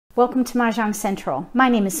Welcome to Mah Jongg Central. My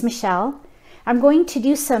name is Michelle. I'm going to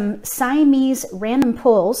do some Siamese random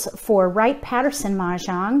pulls for Wright-Patterson Mah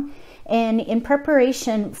Jongg, and in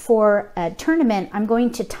preparation for a tournament, I'm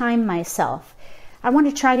going to time myself. I want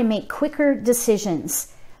to try to make quicker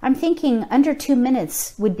decisions. I'm thinking under 2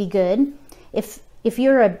 minutes would be good. If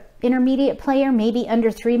you're an intermediate player, maybe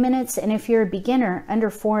under 3 minutes, and if you're a beginner, under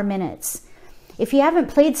 4 minutes. If you haven't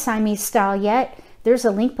played Siamese style yet, there's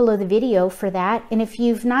a link below the video for that. And if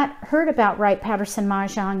you've not heard about Wright-Patterson Mah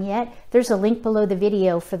Jongg yet, there's a link below the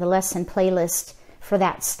video for the lesson playlist for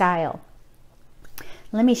that style.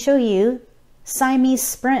 Let me show you Siamese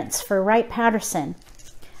sprints for Wright-Patterson.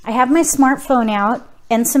 I have my smartphone out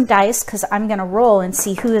and some dice because I'm going to roll and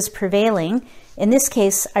see who is prevailing. In this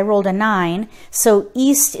case, I rolled a 9, so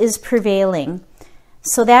east is prevailing.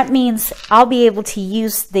 So that means I'll be able to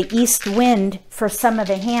use the east wind for some of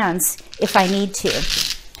the hands if I need to.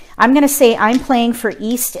 I'm going to say I'm playing for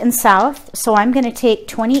east and south, so I'm going to take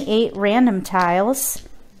 28 random tiles.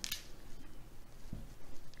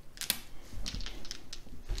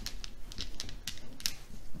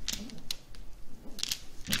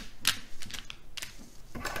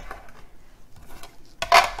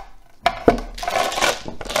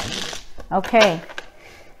 Okay,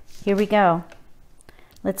 here we go.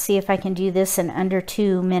 Let's see if I can do this in under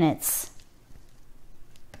 2 minutes.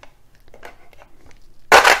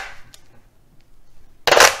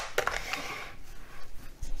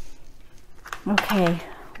 Okay,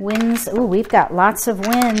 winds. Oh, we've got lots of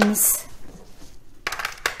winds.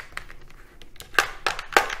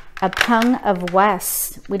 A pung of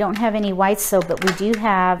west. We don't have any whites though, but we do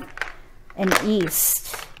have an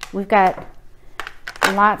east. We've got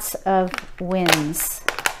lots of winds.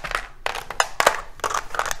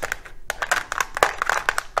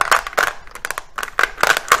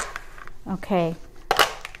 Okay.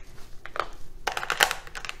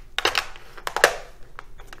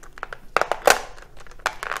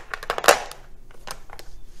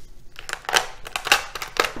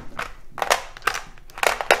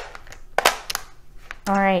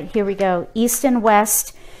 All right, here we go. East and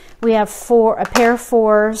west. We have a pair of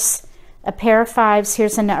 4s, a pair of 5s.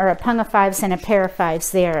 Here's a pung of 5s and a pair of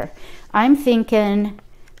 5s there. I'm thinking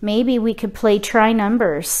maybe we could play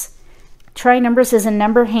tri-numbers. Tri-numbers is a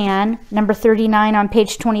number hand, number 39 on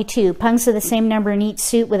page 22. Pungs are the same number in each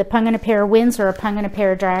suit with a pung and a pair of winds or a pung and a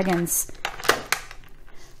pair of dragons.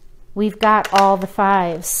 We've got all the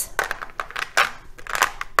 5s.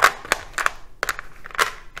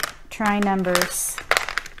 Tri-numbers.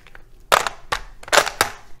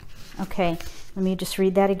 Okay, let me just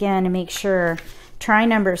read that again and make sure.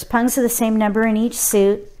 Tri-numbers. Pungs are the same number in each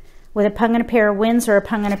suit with a pung and a pair of winds or a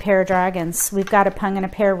pung and a pair of dragons. We've got a pung and a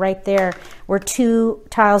pair right there. We're 2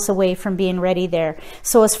 tiles away from being ready there.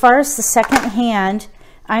 So as far as the second hand,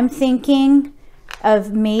 I'm thinking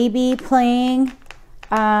of maybe playing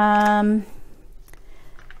a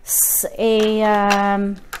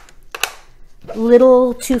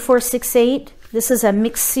little 2, 4, 6, 8. This is a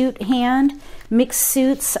mixed suit hand. Mixed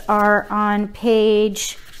suits are on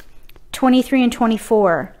page 23 and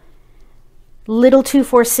 24. Little 2,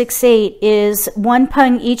 4, 6, 8 is 1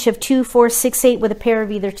 pung each of 2, 4, 6, 8 with a pair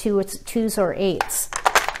of either 2s or 8s.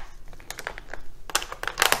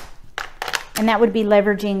 And that would be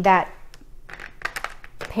leveraging that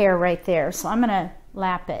pair right there. So I'm going to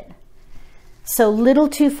lap it. So little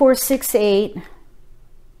 2, 4, 6, 8.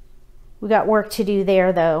 We got work to do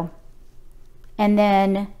there though. And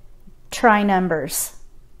then tri-numbers.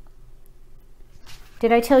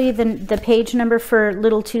 Did I tell you the page number for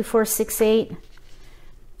little 2, 4, 6, 8?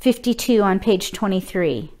 52 on page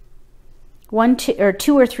 23.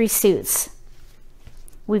 2 or 3 suits.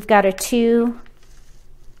 We've got a 2,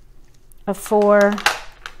 a 4,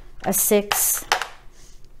 a 6,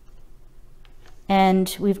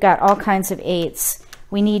 and we've got all kinds of 8s.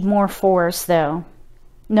 We need more 4s though.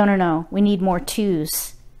 No. We need more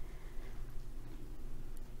 2s.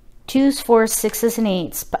 2s, 4s, 6s, and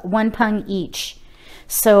 8s. 1 pung each.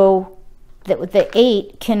 So the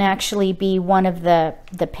 8 can actually be one of the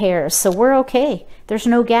pairs. So we're okay. There's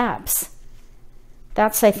no gaps.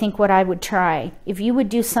 That's, I think, what I would try. If you would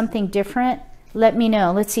do something different, let me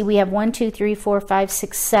know. Let's see, we have 1, 2, 3, 4, 5,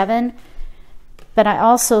 6, 7. But I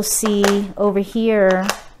also see over here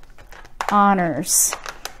honors.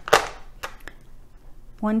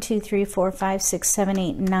 1, 2, 3, 4, 5, 6, 7,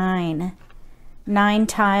 8, 9. 9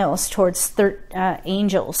 tiles towards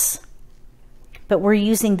angels. But we're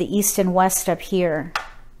using the east and west up here.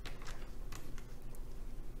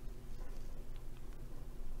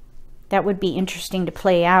 That would be interesting to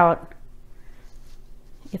play out.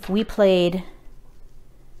 If we played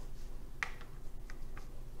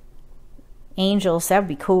angels. That would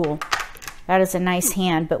be cool. That is a nice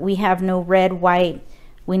hand, but we have no red, white.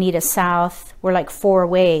 We need a south. We're like 4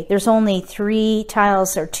 away. There's only 3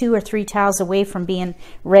 tiles or 2 or 3 tiles away from being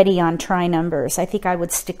ready on try numbers. I think I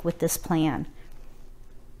would stick with this plan.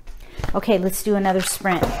 Okay, let's do another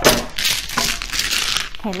sprint.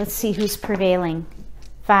 Okay, let's see who's prevailing.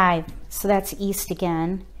 5, so that's east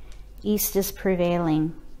again. East is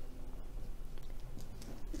prevailing.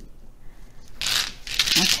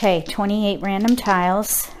 Okay, 28 random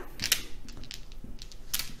tiles.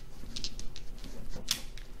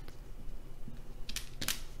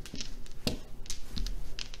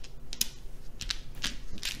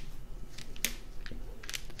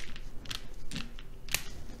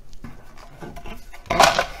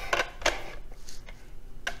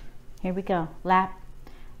 Here we go.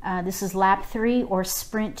 This is lap 3 or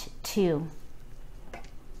sprint 2.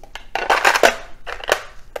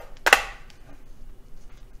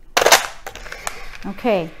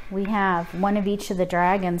 Okay, we have one of each of the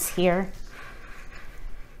dragons here.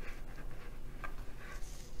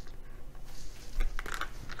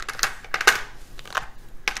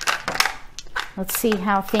 Let's see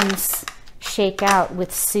how things shake out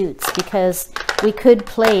with suits, because we could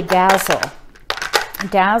play Dazzle.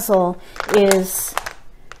 Dazzle is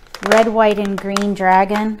red, white, and green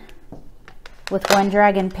dragon with 1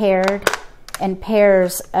 dragon paired and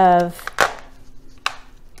pairs of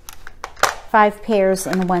 5 pairs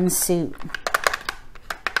in 1 suit.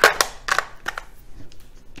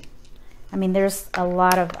 I mean, there's a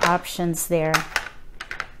lot of options there.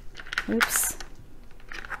 Oops.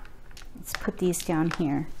 Let's put these down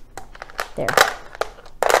here. There.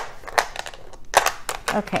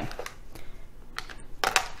 Okay.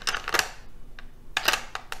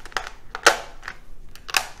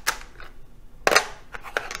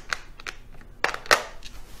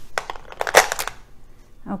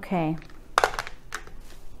 Okay,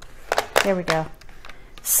 there we go.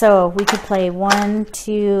 So we could play 1,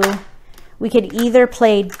 2, we could either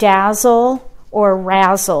play Dazzle or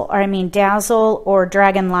Razzle, or I mean Dazzle or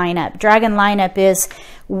Dragon Lineup. Dragon Lineup is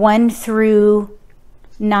 1 through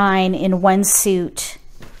 9 in 1 suit.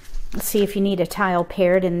 Let's see if you need a tile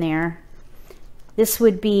paired in there. This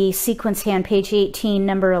would be sequence hand, page 18,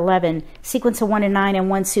 number 11. Sequence of 1 to 9 in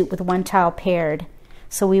 1 suit with 1 tile paired.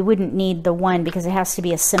 So we wouldn't need the 1 because it has to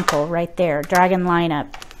be a simple right there. Dragon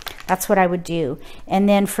Lineup. That's what I would do. And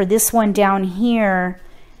then for this one down here,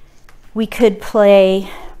 we could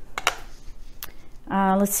play,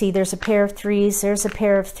 let's see, there's a pair of 3s. There's a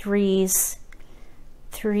pair of 3s.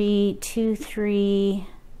 3, 2, 3.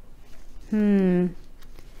 1,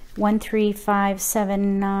 3, 5,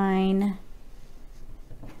 7, 9.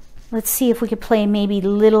 Let's see if we could play maybe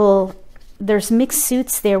little, there's mixed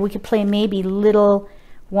suits there. We could play maybe little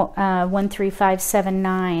 1, 3, 5, 7,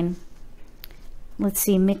 9. Let's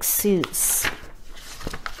see, mixed suits.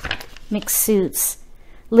 Mixed suits.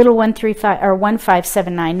 Little 1, 3, 5, or 1, 5,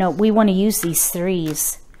 7, 9. No, we want to use these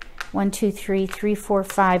 3s. 1, 2, 3, 3, 4,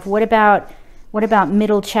 5. What about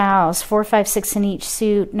middle chows? 4, 5, 6 in each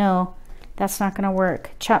suit. No, that's not going to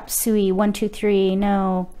work. Chop suey. 1, 2, 3.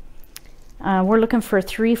 No. We're looking for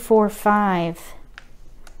 3, 4, 5.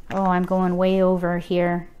 Oh, I'm going way over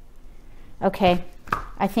here. Okay,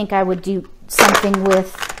 I think I would do something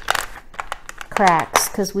with cracks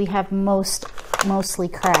because we have mostly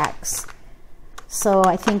cracks. So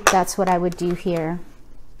I think that's what I would do here.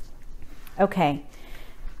 Okay,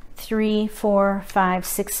 3, 4, 5,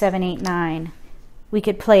 6, 7, 8, 9. We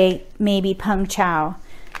could play maybe Pung Chow.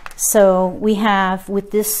 So we have,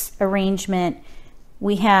 with this arrangement,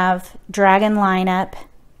 we have Dragon Lineup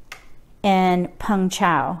and Pung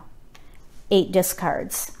Chow. 8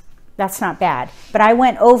 discards. That's not bad. But I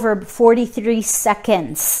went over 43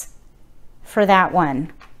 seconds for that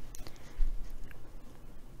one.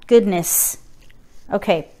 Goodness.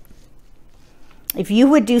 Okay. If you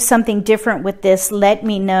would do something different with this, let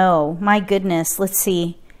me know. My goodness. Let's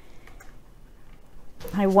see.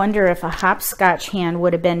 I wonder if a hopscotch hand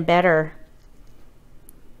would have been better.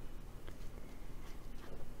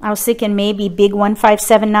 I was thinking maybe big 1, 5,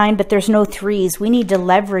 7, 9, but there's no 3s. We need to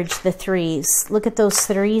leverage the 3s. Look at those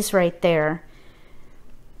 3s right there.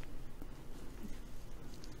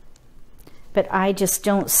 But I just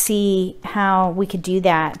don't see how we could do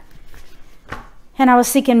that. And I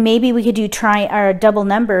was thinking maybe we could do double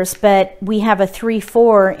numbers, but we have a 3,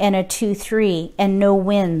 4 and a 2, 3 and no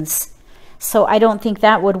wins. So I don't think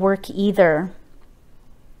that would work either.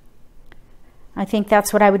 I think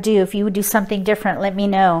that's what I would do. If you would do something different, let me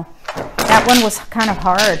know. That one was kind of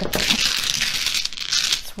hard.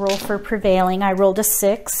 Let's roll for prevailing. I rolled a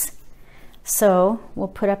 6. So we'll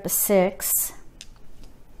put up a 6.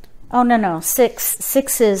 Oh, no, 6.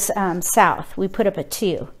 6 is south. We put up a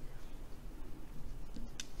 2.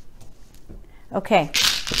 Okay.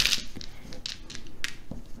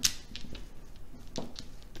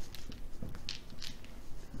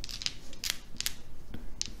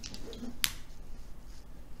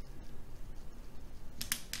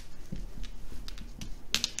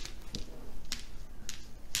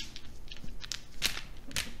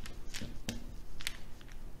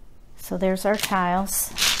 So there's our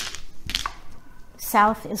tiles.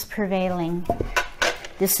 South is prevailing.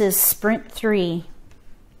 This is sprint 3.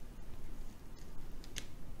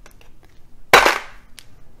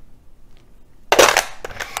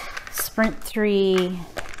 Sprint 3.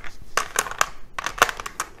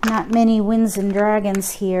 Not many winds and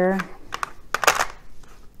dragons here.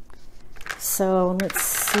 So let's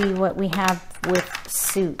see what we have with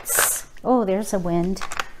suits. Oh, there's a wind.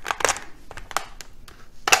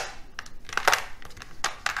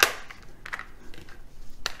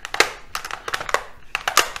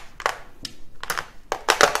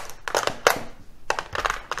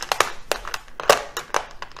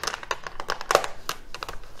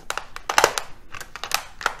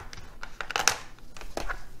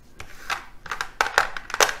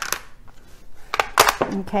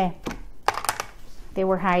 Okay, they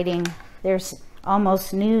were hiding. There's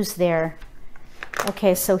almost news there.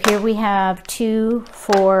 Okay, so here we have 2,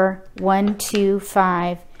 4, 1, 2,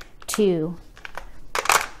 5, 2.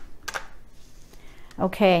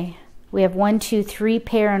 Okay, we have 1, 2, 3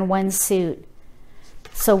 pair and 1 suit.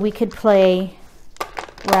 So we could play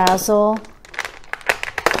razzle,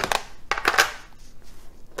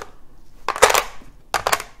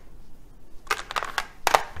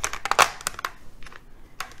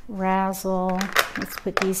 razzle. Let's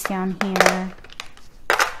put these down here.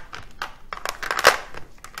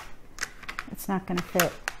 It's not going to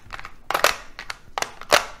fit.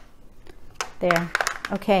 There.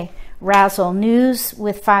 Okay. Razzle. News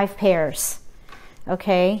with 5 pairs.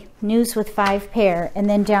 Okay. News with 5 pair. And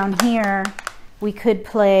then down here, we could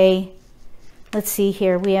play, let's see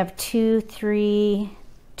here. We have 2, 3,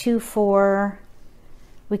 2, 4.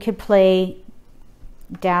 We could play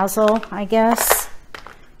dazzle, I guess.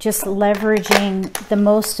 Just leveraging the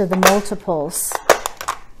most of the multiples.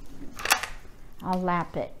 I'll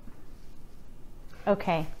lap it.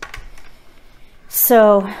 Okay.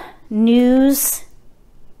 So news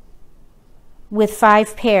with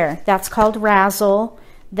 5 pair. That's called razzle.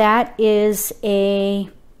 That is a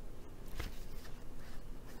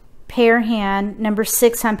pair hand, number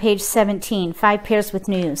 6 on page 17, 5 pairs with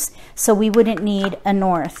news. So we wouldn't need a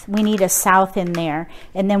north. We need a south in there.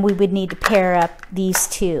 And then we would need to pair up these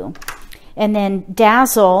 2. And then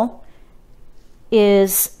dazzle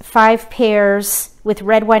is 5 pairs with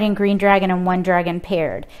red, white, and green dragon and 1 dragon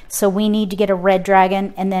paired. So we need to get a red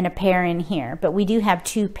dragon and then a pair in here. But we do have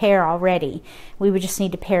 2 pair already. We would just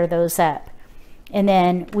need to pair those up. And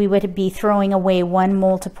then we would be throwing away 1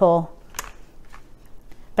 multiple.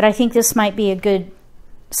 But I think this might be a good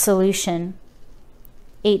solution.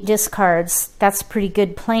 8 discards, that's a pretty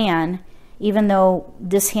good plan, even though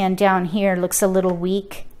this hand down here looks a little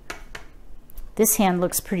weak. This hand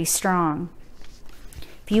looks pretty strong.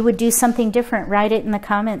 If you would do something different, write it in the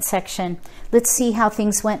comment section. Let's see how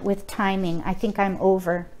things went with timing. I think I'm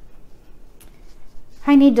over.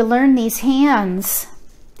 I need to learn these hands.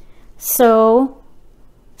 So,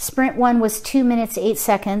 sprint 1 was 2 minutes, 8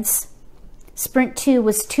 seconds. Sprint 2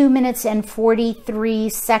 was 2 minutes and 43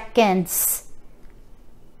 seconds.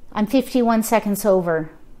 I'm 51 seconds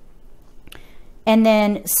over. And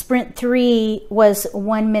then sprint 3 was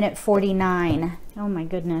 1 minute 49. Oh my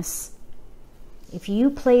goodness. If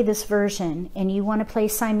you play this version and you want to play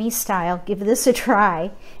Siamese style, give this a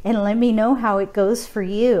try and let me know how it goes for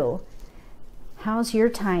you. How's your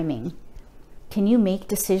timing? Can you make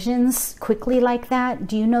decisions quickly like that?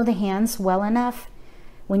 Do you know the hands well enough?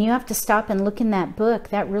 When you have to stop and look in that book,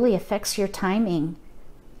 that really affects your timing.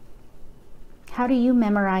 How do you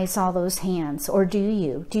memorize all those hands? Or do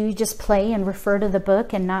you? Do you just play and refer to the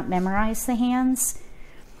book and not memorize the hands?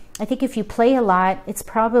 I think if you play a lot, it's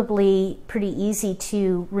probably pretty easy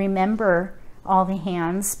to remember all the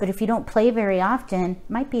hands. But if you don't play very often, it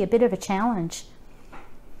might be a bit of a challenge.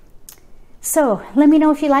 So let me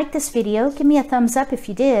know if you liked this video. Give me a thumbs up if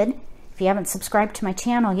you did. If you haven't subscribed to my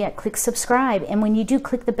channel yet, click subscribe. And when you do,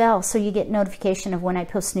 click the bell so you get notification of when I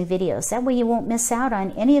post new videos. That way you won't miss out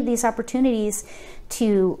on any of these opportunities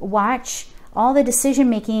to watch all the decision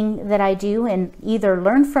making that I do and either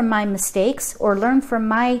learn from my mistakes or learn from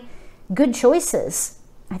my good choices.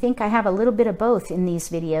 I think I have a little bit of both in these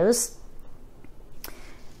videos.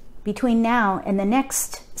 between now and the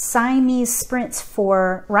next Siamese sprints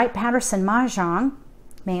for Wright-Patterson Mah Jongg,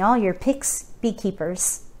 may all your picks be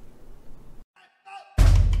keepers.